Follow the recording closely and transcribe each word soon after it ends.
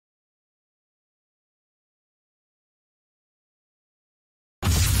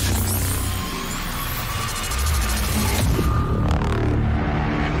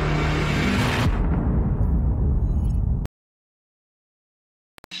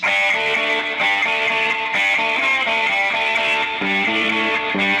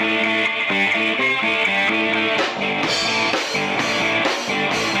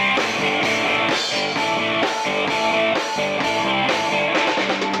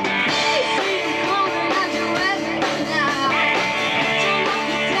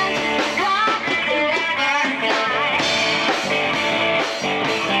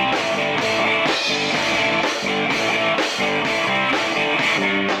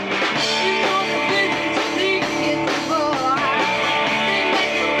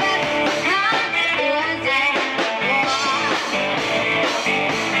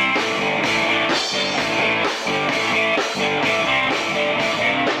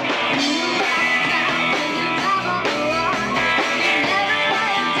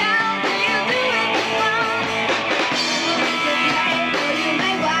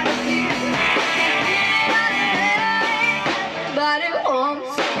Films.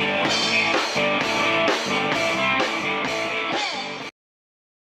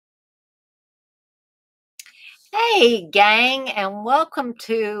 Hey, gang, and welcome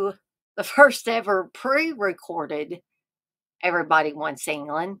to the first ever pre-recorded Everybody Wants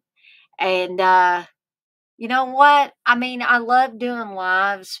England. And you know what? I mean, I love doing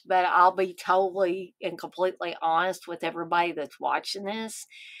lives, but I'll be totally and completely honest with everybody that's watching this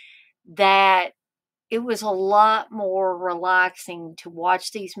that it was a lot more relaxing to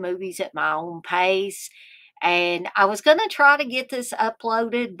watch these movies at my own pace. And I was going to try to get this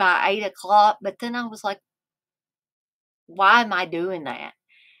uploaded by 8 o'clock, but then I was like, why am I doing that?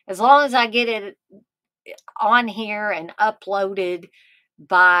 As long as I get it on here and uploaded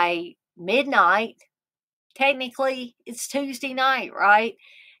by midnight, technically it's Tuesday night, right?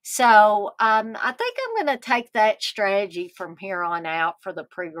 So I think I'm going to take that strategy from here on out for the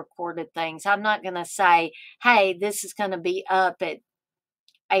pre-recorded things. I'm not going to say, hey, this is going to be up at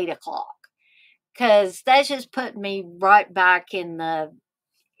 8 o'clock, because that's just putting me right back in the,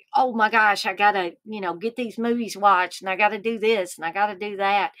 oh my gosh, I got to, get these movies watched, and I got to do this and I got to do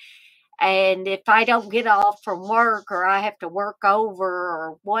that. And if I don't get off from work, or I have to work over,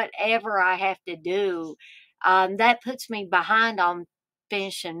 or whatever I have to do, that puts me behind on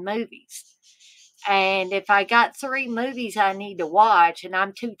finishing movies. And if I got 3 movies I need to watch and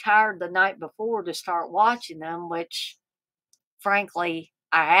I'm too tired the night before to start watching them, which frankly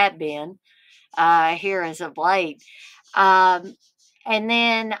I have been here as of late, um, and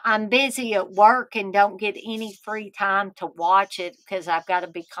then I'm busy at work and don't get any free time to watch it because I've got to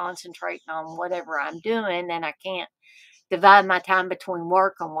be concentrating on whatever I'm doing, and I can't divide my time between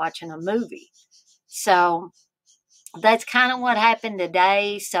work and watching a movie. So that's kind of what happened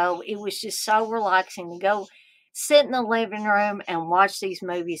today. So it was just so relaxing to go sit in the living room and watch these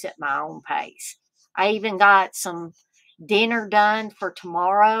movies at my own pace. I even got some dinner done for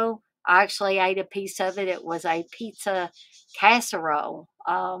tomorrow. I actually ate a piece of it. It was a pizza casserole,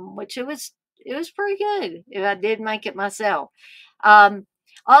 which it was pretty good. I did make it myself. Um,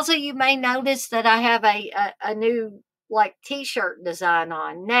 Also, you may notice that I have a new like T-shirt design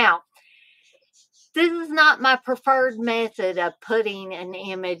on now. This is not my preferred method of putting an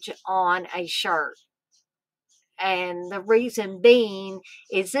image on a shirt. And the reason being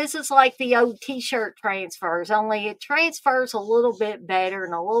is this is like the old t-shirt transfers, only it transfers a little bit better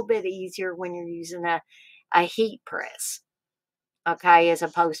and a little bit easier when you're using a heat press. Okay, as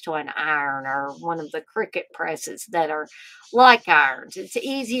opposed to an iron or one of the Cricut presses that are like irons. It's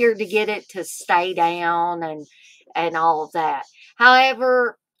easier to get it to stay down and all of that.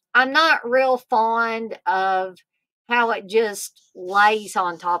 However, I'm not real fond of how it just lays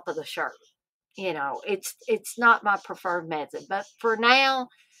on top of the shirt. It's not my preferred method. But for now,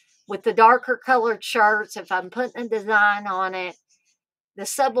 with the darker colored shirts, if I'm putting a design on it, the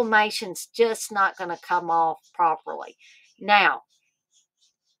sublimation's just not going to come off properly. Now,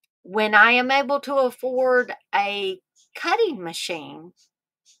 when I am able to afford a cutting machine,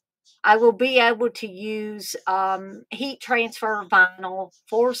 I will be able to use heat transfer vinyl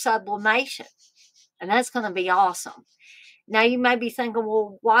for sublimation. And that's going to be awesome. Now, you may be thinking,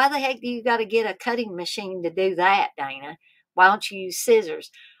 well, why the heck do you got to get a cutting machine to do that, Dana? Why don't you use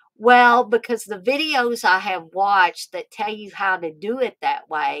scissors? Well, because the videos I have watched that tell you how to do it that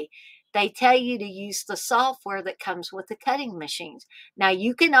way, they tell you to use the software that comes with the cutting machines. Now,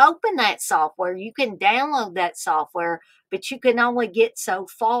 you can open that software, you can download that software, but you can only get so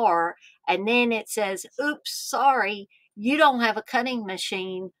far. And then it says, oops, sorry, you don't have a cutting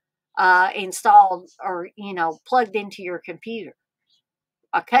machine installed or, plugged into your computer.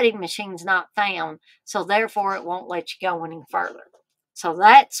 A cutting machine's not found, so therefore it won't let you go any further. So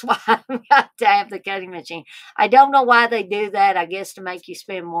that's why I've got to have the cutting machine. I don't know why they do that. I guess to make you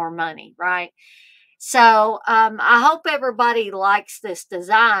spend more money, right? So I hope everybody likes this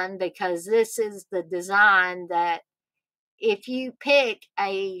design, because this is the design that if you pick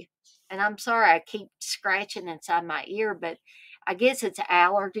and I'm sorry, I keep scratching inside my ear, but I guess it's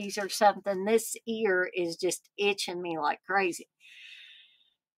allergies or something. This ear is just itching me like crazy.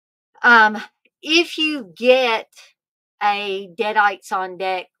 If you get a Deadites on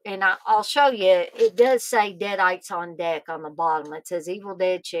Deck, and I'll show you, it does say Deadites on Deck on the bottom. It says Evil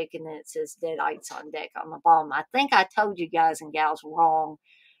Dead Chicken, and it says Deadites on Deck on the bottom. I think I told you guys and gals wrong.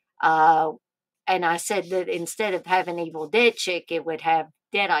 And I said that instead of having Evil Dead Chick, it would have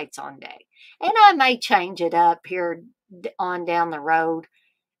Deadites on Deck. And I may change it up here on down the road.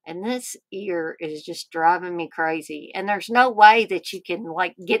 And this ear is just driving me crazy. And there's no way that you can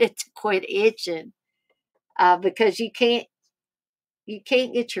like get it to quit itching, because you can't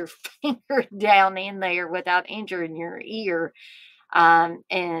get your finger down in there without injuring your ear. And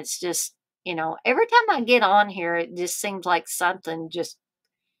it's just, every time I get on here, it just seems like something just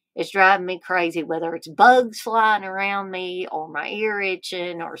is driving me crazy, whether it's bugs flying around me or my ear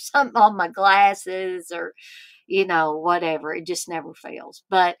itching or something on my glasses or, whatever. It just never fails.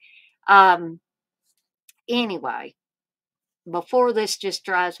 But um, anyway, before this just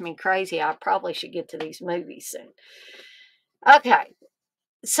drives me crazy, I probably should get to these movies soon. Okay.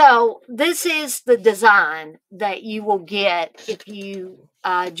 So this is the design that you will get if you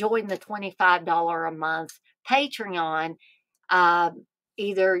join the $25 a month Patreon.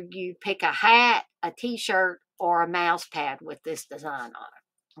 Either you pick a hat, a t-shirt, or a mouse pad with this design on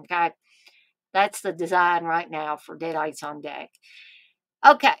it. Okay. That's the design right now for Dead Ice on Deck.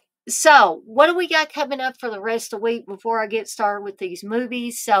 Okay. So what do we got coming up for the rest of the week before I get started with these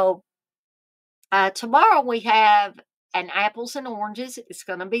movies? So tomorrow we have an Apples and Oranges. It's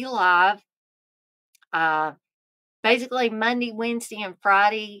going to be live. Basically Monday, Wednesday, and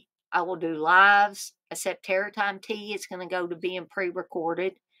Friday, I will do lives, except Terror Time Tea. It's going to go to being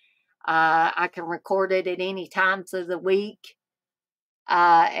pre-recorded. I can record it at any time through the week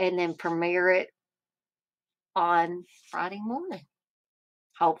and then premiere it on Friday morning,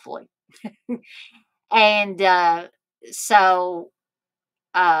 hopefully. And so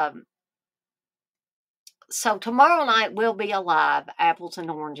um, so tomorrow night will be a live Apples and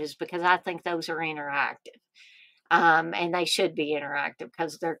Oranges because I think those are interactive. And they should be interactive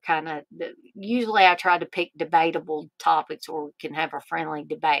because they're kind of, usually I try to pick debatable topics where we can have a friendly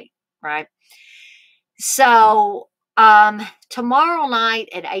debate, right? So, tomorrow night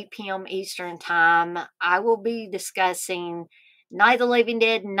at 8 p.m. Eastern Time, I will be discussing Night of the Living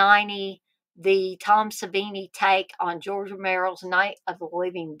Dead 90, the Tom Savini take on George Romero's Night of the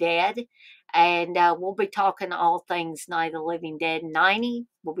Living Dead. And we'll be talking all things Night of the Living Dead 90.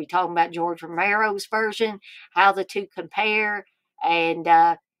 We'll be talking about George Romero's version, how the two compare. And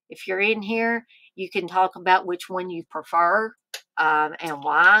if you're in here, you can talk about which one you prefer and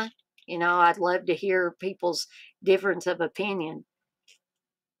why. I'd love to hear people's difference of opinion.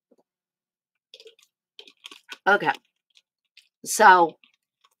 Okay. So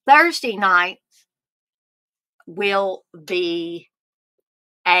Thursday night will be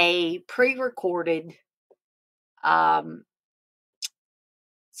a pre-recorded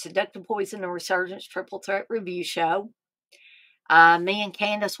Seductive Poison and Resurgence Triple Threat review show. Me and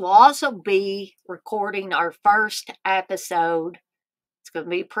Candace will also be recording our first episode. It's going to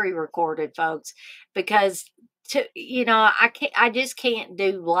be pre-recorded, folks, because I just can't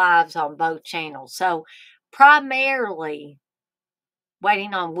do lives on both channels. So primarily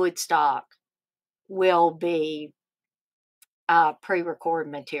Waiting on Woodstock will be pre-recorded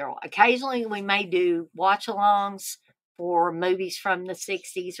material. Occasionally we may do watch-alongs for movies from the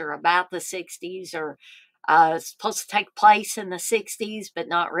 60s or about the 60s or supposed to take place in the 60s, but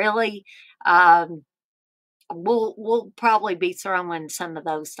not really. We'll probably be throwing some of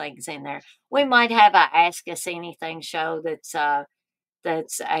those things in there. We might have a Ask Us Anything show that's a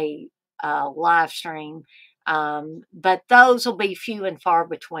live stream, but those will be few and far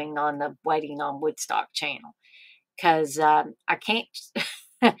between on the Waiting on Woodstock channel because I can't,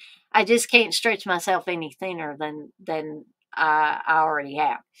 I just can't stretch myself any thinner than I already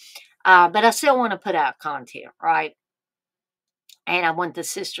have. But I still want to put out content, right? And I want the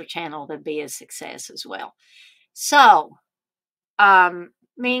sister channel to be a success as well. So,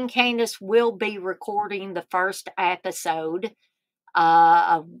 me and Candace will be recording the first episode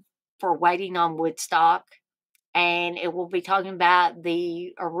for Waiting on Woodstock, and it will be talking about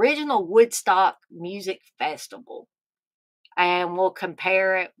the original Woodstock Music Festival. And we'll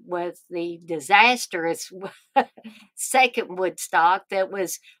compare it with the disastrous second Woodstock that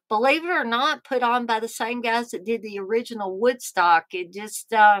was, believe it or not, put on by the same guys that did the original Woodstock. It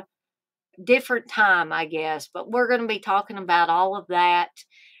just different time, I guess. But we're going to be talking about all of that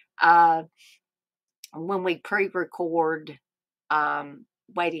when we pre-record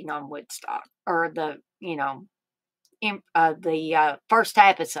Waiting on Woodstock, or the first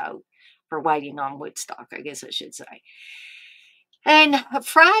episode for Waiting on Woodstock, I guess I should say. And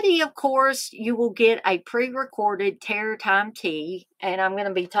Friday, of course, you will get a pre-recorded Terror Time Tea, and I'm going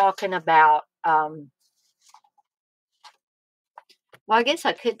to be talking about, well, I guess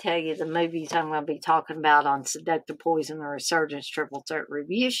I could tell you the movies I'm going to be talking about on Seductive Poison, the Resurgence Triple Threat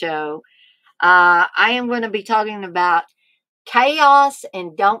Review Show. I am going to be talking about Chaos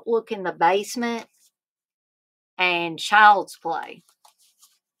and Don't Look in the Basement and Child's Play.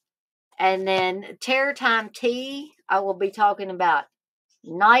 And then Terror Time Tea, I will be talking about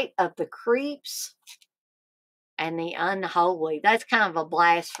Night of the Creeps and The Unholy. That's kind of a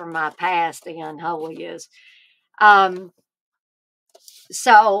blast from my past, The Unholy is.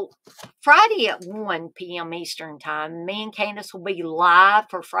 So Friday at 1 p.m. Eastern Time, me and Candace will be live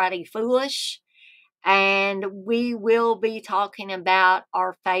for Friday Foolish. And we will be talking about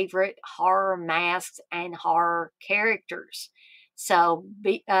our favorite horror masks and horror characters. So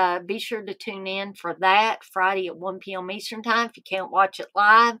be sure to tune in for that Friday at 1 p.m. Eastern Time. If you can't watch it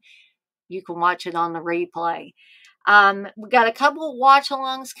live, you can watch it on the replay. We got a couple of watch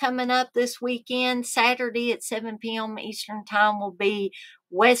alongs coming up this weekend. Saturday at 7 p.m. Eastern Time will be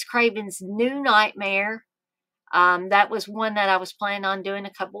Wes Craven's New Nightmare. That was one that I was planning on doing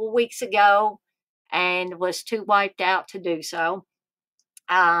a couple of weeks ago and was too wiped out to do so.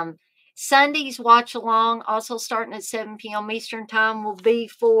 Sunday's watch along, also starting at 7 p.m. Eastern Time, will be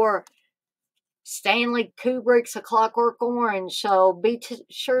for Stanley Kubrick's A Clockwork Orange. So be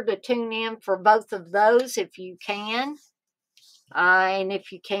sure to tune in for both of those if you can. And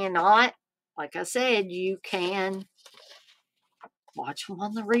if you cannot, like I said, you can watch them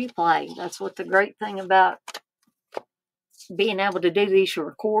on the replay. That's what the great thing about being able to do these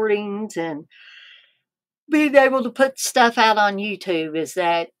recordings and being able to put stuff out on YouTube is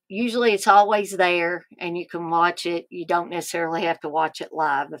that usually it's always there and you can watch it. You don't necessarily have to watch it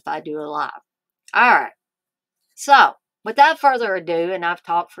live if I do a live. All right. So, without further ado, and I've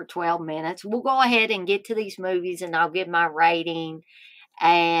talked for 12 minutes, we'll go ahead and get to these movies and I'll give my rating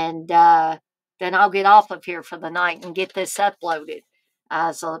and then I'll get off of here for the night and get this uploaded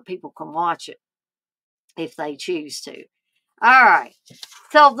so that people can watch it if they choose to. All right.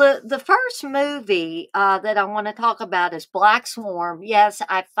 So the first movie that I want to talk about is Black Swarm. Yes,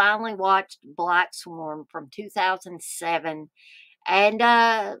 I finally watched Black Swarm from 2007. And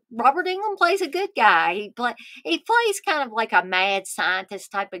Robert Englund plays a good guy. He plays kind of like a mad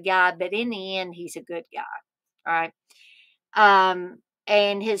scientist type of guy, but in the end, he's a good guy. All right.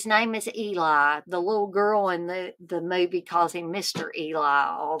 And his name is Eli. The little girl in the movie calls him Mr. Eli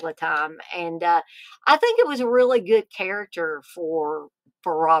all the time. And I think it was a really good character for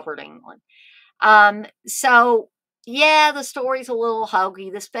Robert Englund. So yeah, the story's a little hokey.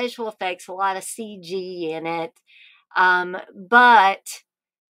 The special effects, a lot of CG in it. But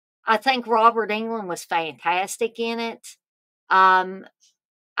I think Robert Englund was fantastic in it. I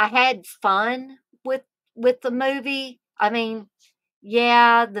had fun with the movie. I mean,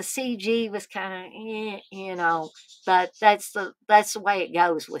 yeah, the CG was kind of, but that's the way it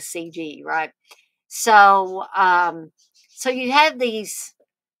goes with CG, right? So, so you have these,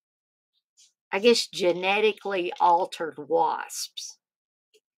 I guess, genetically altered wasps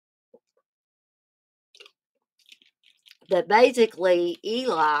that basically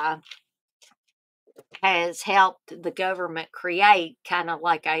Eli has helped the government create, kind of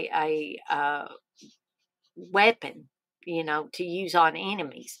like a weapon, to use on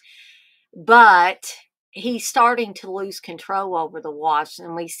enemies. But he's starting to lose control over the wasps,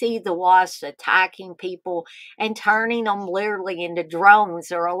 and we see the wasps attacking people and turning them literally into drones.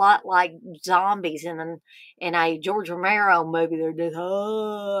 They're a lot like zombies in a George Romero movie. They're just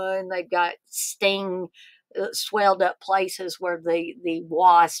and they've got sting swelled up places where the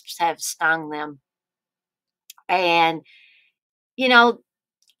wasps have stung them. And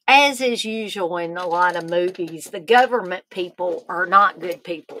as is usual in a lot of movies, the government people are not good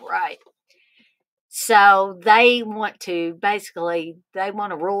people, right? So they want to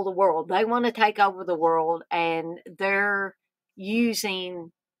rule the world. They want to take over the world, and they're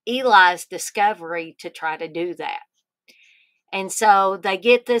using Eli's discovery to try to do that. And so they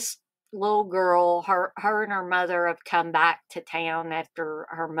get this little girl, her and her mother have come back to town after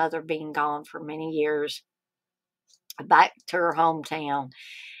her mother being gone for many years, back to her hometown.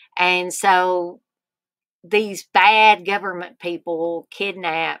 And so these bad government people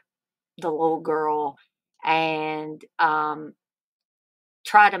kidnap the little girl and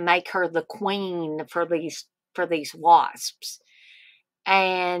try to make her the queen for these wasps.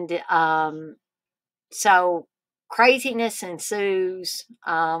 And so craziness ensues.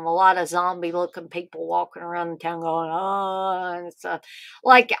 A lot of zombie looking people walking around the town going, oh, and stuff.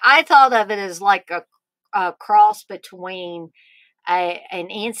 Like, I thought of it as like a cross between an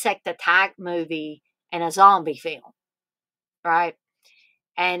insect attack movie and a zombie film, right?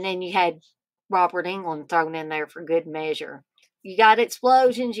 And then you had Robert Englund thrown in there for good measure. You got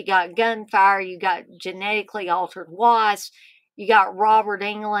explosions, you got gunfire, you got genetically altered wasps, you got Robert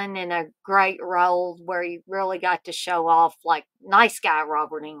Englund in a great role where he really got to show off like nice guy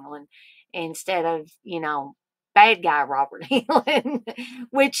Robert Englund instead of, bad guy Robert Englund,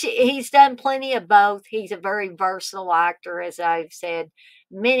 which he's done plenty of both. He's a very versatile actor, as I've said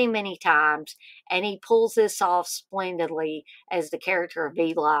many, many times, and he pulls this off splendidly as the character of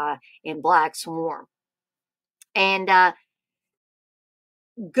Eli in Black Swarm. And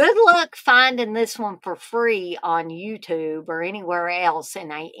good luck finding this one for free on YouTube or anywhere else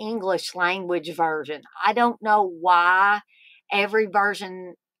in a English language version. I don't know why every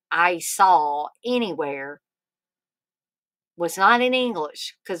version I saw anywhere was not in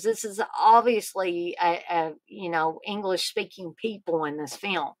English, because this is obviously English speaking people in this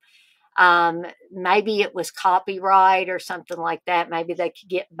film. Maybe it was copyright or something like that. Maybe they could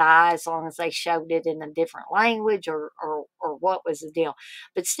get by as long as they showed it in a different language, or what was the deal.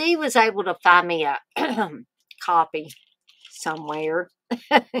 But Steve was able to find me a copy somewhere.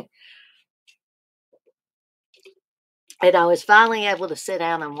 And I was finally able to sit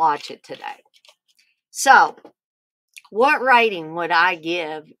down and watch it today. So, what rating would I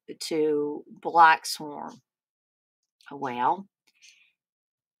give to Black Swarm? Well,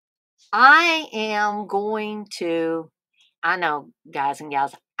 I am going to, I know, guys and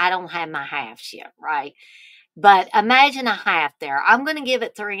gals, I don't have my halves yet, right? But imagine a half there. I'm going to give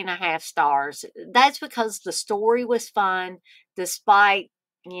it 3.5 stars. That's because the story was fun, despite,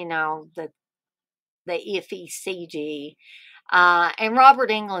 the iffy CG. And Robert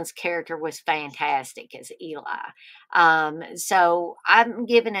Englund's character was fantastic as Eli. So I'm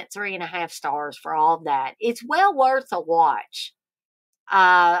giving it 3.5 stars for all of that. It's well worth a watch.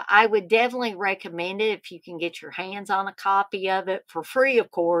 I would definitely recommend it if you can get your hands on a copy of it for free,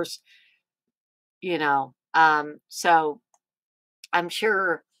 of course. So I'm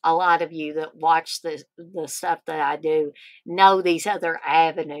sure a lot of you that watch the stuff that I do know these other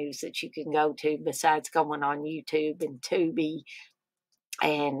avenues that you can go to besides going on YouTube and Tubi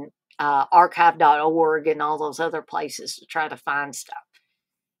and archive.org and all those other places to try to find stuff.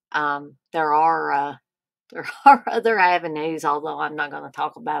 There are other avenues, although I'm not going to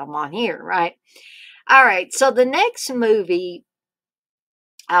talk about them on here, right? All right, so the next movie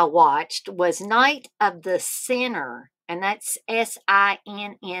I watched was Night of the Sinner, and that's Sinner.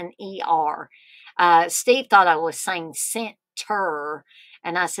 Steve thought I was saying center,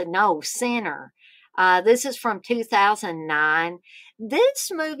 and I said, no, Sinner. This is from 2009. This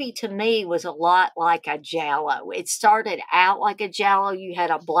movie to me was a lot like a giallo. It started out like a giallo. You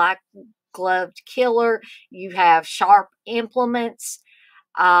had a black gloved killer, you have sharp implements,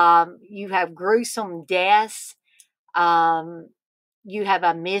 you have gruesome deaths. You have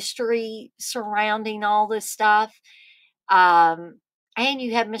a mystery surrounding all this stuff. And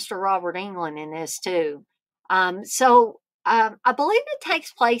you have Mr. Robert Englund in this too. I believe it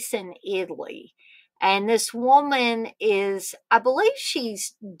takes place in Italy. And this woman I believe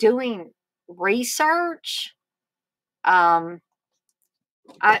she's doing research. That's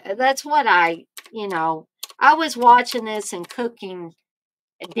what I was watching this and cooking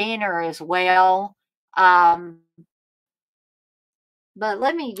dinner as well. But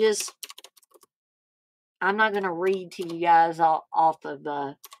let me just, I'm not going to read to you guys off of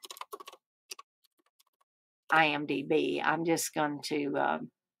the IMDb. I'm just going to,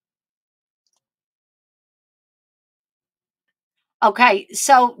 okay,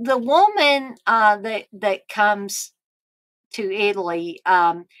 so the woman that comes to Italy,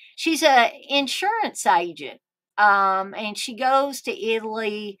 she's an insurance agent, and she goes to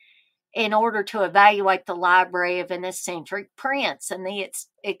Italy in order to evaluate the library of an eccentric prince. And the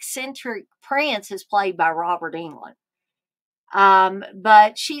eccentric prince is played by Robert Englund.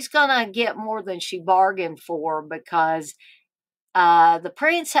 But she's going to get more than she bargained for, because the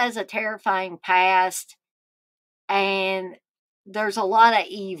prince has a terrifying past, and there's a lot of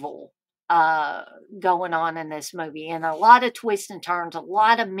evil going on in this movie, and a lot of twists and turns, a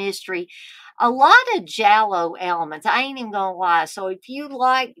lot of mystery, a lot of giallo elements. I ain't even gonna lie. So if you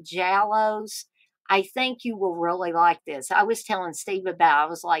like giallos, I think you will really like this. I was telling Steve I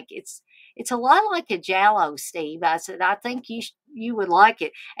was like, it's a lot like a giallo, Steve. I said, I think you would like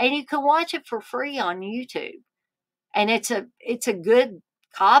it, and you can watch it for free on YouTube. And it's a good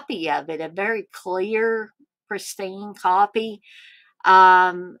copy of it, a very clear, pristine copy.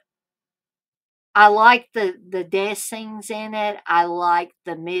 I like the death scenes in it. I like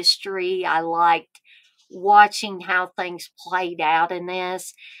the mystery. I liked watching how things played out in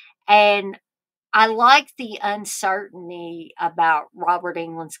this. And I like the uncertainty about Robert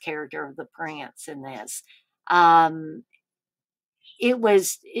Englund's character of the prince in this. It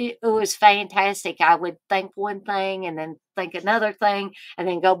was fantastic. I would think one thing and then think another thing and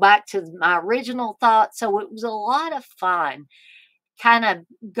then go back to my original thought. So it was a lot of fun, kind of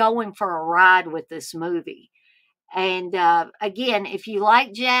going for a ride with this movie. And again, if you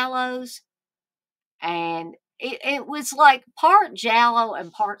like giallos, and it was like part giallo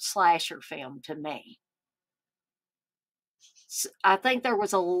and part slasher film to me. I think there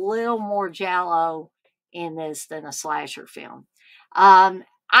was a little more giallo in this than a slasher film.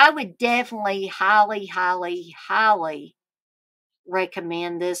 I would definitely highly, highly, highly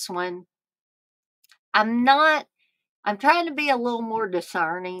recommend this one. I'm not, I'm trying to be a little more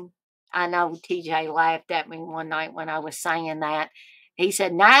discerning. I know TJ laughed at me one night when I was saying that. He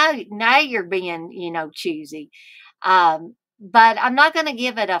said, now you're being, choosy. But I'm not going to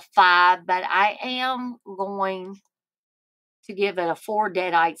give it a 5, but I am going to give it a 4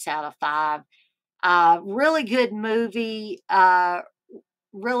 deadites out of 5. Really good movie,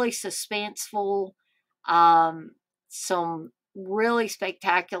 really suspenseful, some really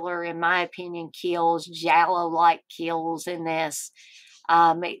spectacular, in my opinion, kills, Jallo like kills in this.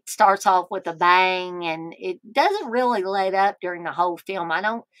 It starts off with a bang and it doesn't really let up during the whole film. I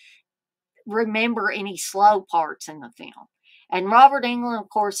don't remember any slow parts in the film. And Robert Englund, of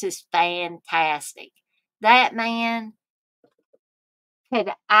course, is fantastic. That man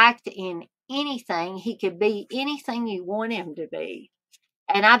could act in anything. He could be anything you want him to be.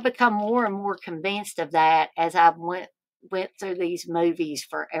 And I've become more and more convinced of that as I went through these movies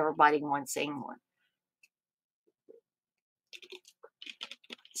for Everybody Wants England.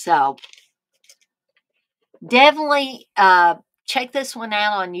 So definitely check this one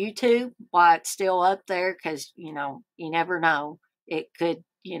out on YouTube while it's still up there, because you never know. It could,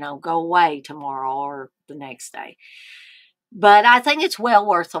 go away tomorrow or the next day. But I think it's well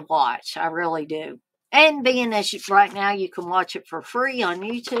worth a watch. I really do. And being as right now you can watch it for free on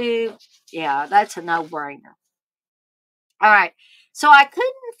YouTube, yeah, that's a no-brainer. All right. So I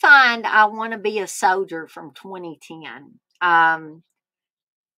couldn't find I Want to Be a Soldier from 2010.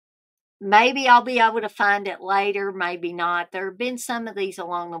 Maybe I'll be able to find it later, maybe not. There have been some of these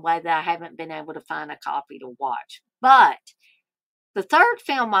along the way that I haven't been able to find a copy to watch. But the third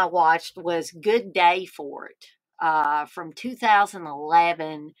film I watched was Good Day for It from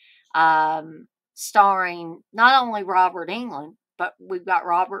 2011, starring not only Robert Englund, but we've got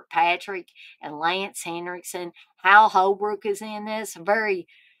Robert Patrick and Lance Henriksen. Hal Holbrook is in this. Very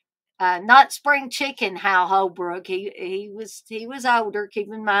not spring chicken Hal Holbrook. He was older.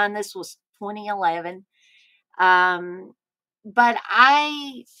 Keep in mind this was 2011. But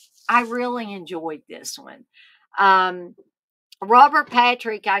I really enjoyed this one. Robert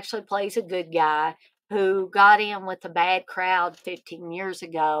Patrick actually plays a good guy who got in with a bad crowd 15 years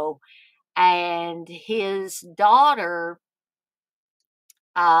ago, and his daughter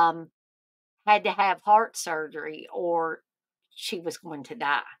had to have heart surgery or she was going to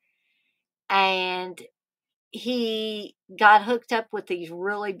die. And he got hooked up with these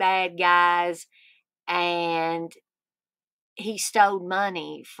really bad guys, and he stole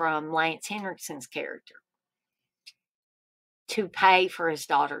money from Lance Henriksen's character to pay for his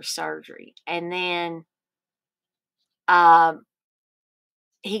daughter's surgery. And then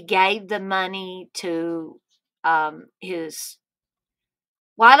he gave the money to his,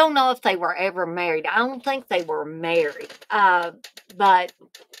 well, I don't know if they were ever married. I don't think they were married. But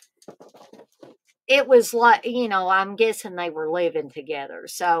it was like, I'm guessing they were living together.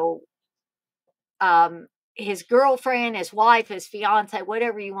 So his girlfriend, his wife, his fiance,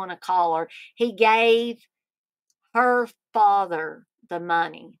 whatever you want to call her, he gave her father the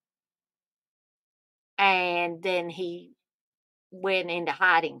money. And then he went into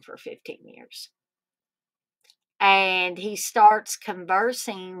hiding for 15 years. And he starts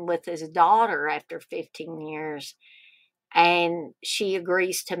conversing with his daughter after 15 years. And she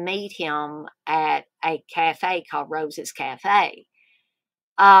agrees to meet him at a cafe called Rose's Cafe.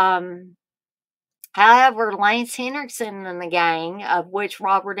 However, Lance Henriksen and the gang, of which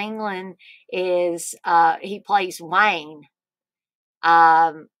Robert Englund is, he plays Wayne.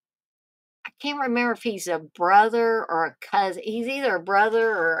 I can't remember if he's a brother or a cousin. He's either a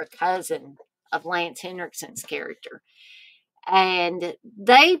brother or a cousin of Lance Henriksen's character. And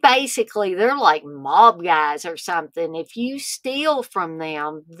they're like mob guys or something. If you steal from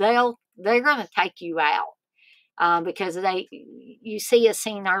them, they're going to take you out. Because you see a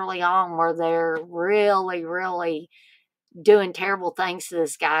scene early on where they're really, really doing terrible things to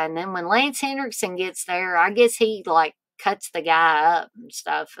this guy. And then when Lance Henriksen gets there, I guess he like cuts the guy up and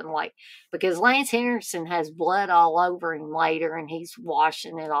stuff. And like, because Lance Henriksen has blood all over him later and he's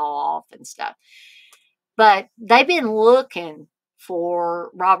washing it all off and stuff. But they've been looking for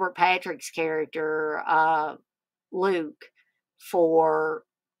Robert Patrick's character, Luke, for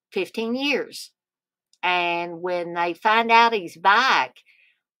 15 years. And when they find out he's back,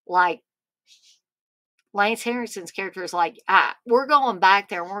 like, Lance Henriksen's character is like, we're going back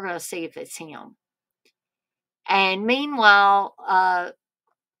there and we're going to see if it's him. And meanwhile,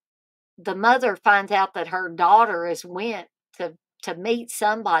 the mother finds out that her daughter has went to meet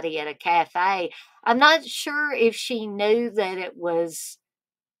somebody at a cafe. I'm not sure if she knew that it was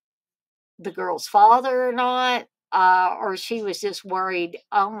the girl's father or not, or she was just worried,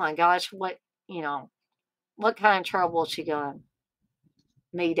 oh my gosh, you know, what kind of trouble is she going to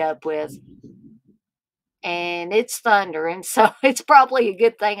meet up with? And it's thundering, so it's probably a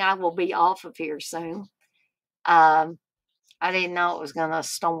good thing I will be off of here soon. Um, I didn't know it was going to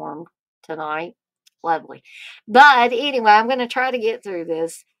storm tonight. Lovely. But anyway, I'm going to try to get through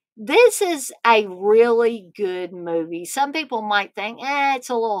this. This is a really good movie. Some people might think, it's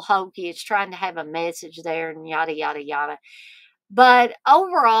a little hokey. It's trying to have a message there and yada, yada, yada. But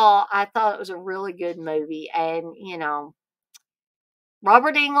overall, I thought it was a really good movie. And,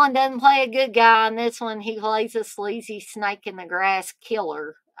 Robert Englund doesn't play a good guy on this one. He plays a sleazy snake in the grass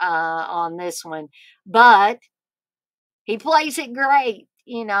killer on this one. But he plays it great.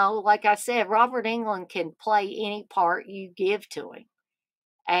 Like I said, Robert Englund can play any part you give to him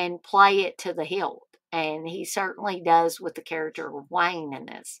and play it to the hilt. And he certainly does with the character of Wayne in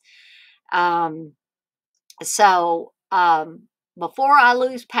this. So, before I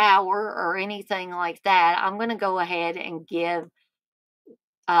lose power or anything like that, I'm going to go ahead and give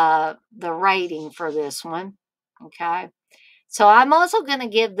the rating for this one. Okay. So I'm also going to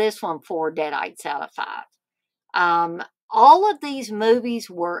give this one 4 deadites out of 5. All of these movies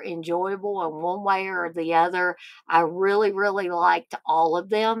were enjoyable in one way or the other. I really, really liked all of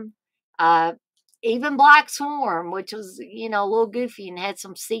them. Uh, even Black Swarm, which was, a little goofy and had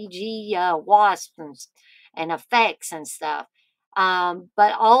some CG wasps and effects and stuff.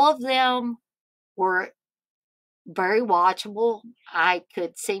 But all of them were very watchable. I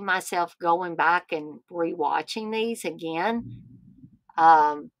could see myself going back and rewatching these again.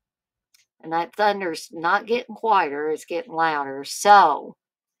 And that thunder's not getting quieter, it's getting louder. So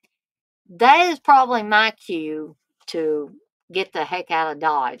that is probably my cue to get the heck out of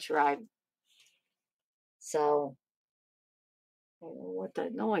Dodge, right? So I don't know what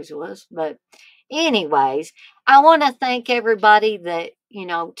that noise was, but anyways, I want to thank everybody that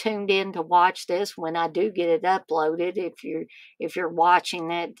tuned in to watch this when I do get it uploaded. If you're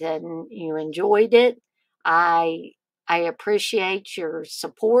watching it and you enjoyed it, I appreciate your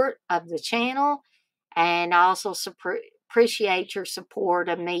support of the channel, and I also appreciate your support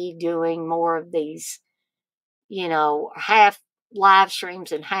of me doing more of these, half live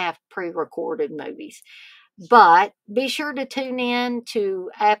streams and half pre-recorded movies. But be sure to tune in to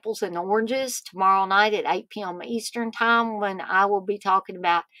Apples and Oranges tomorrow night at 8 p.m. Eastern Time, when I will be talking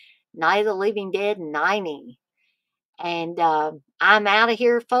about Night of the Living Dead 90. And I'm out of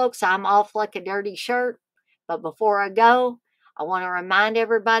here, folks. I'm off like a dirty shirt. But before I go, I want to remind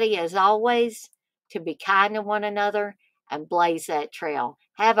everybody, as always, to be kind to one another and blaze that trail.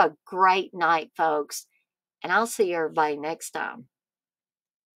 Have a great night, folks. And I'll see everybody next time.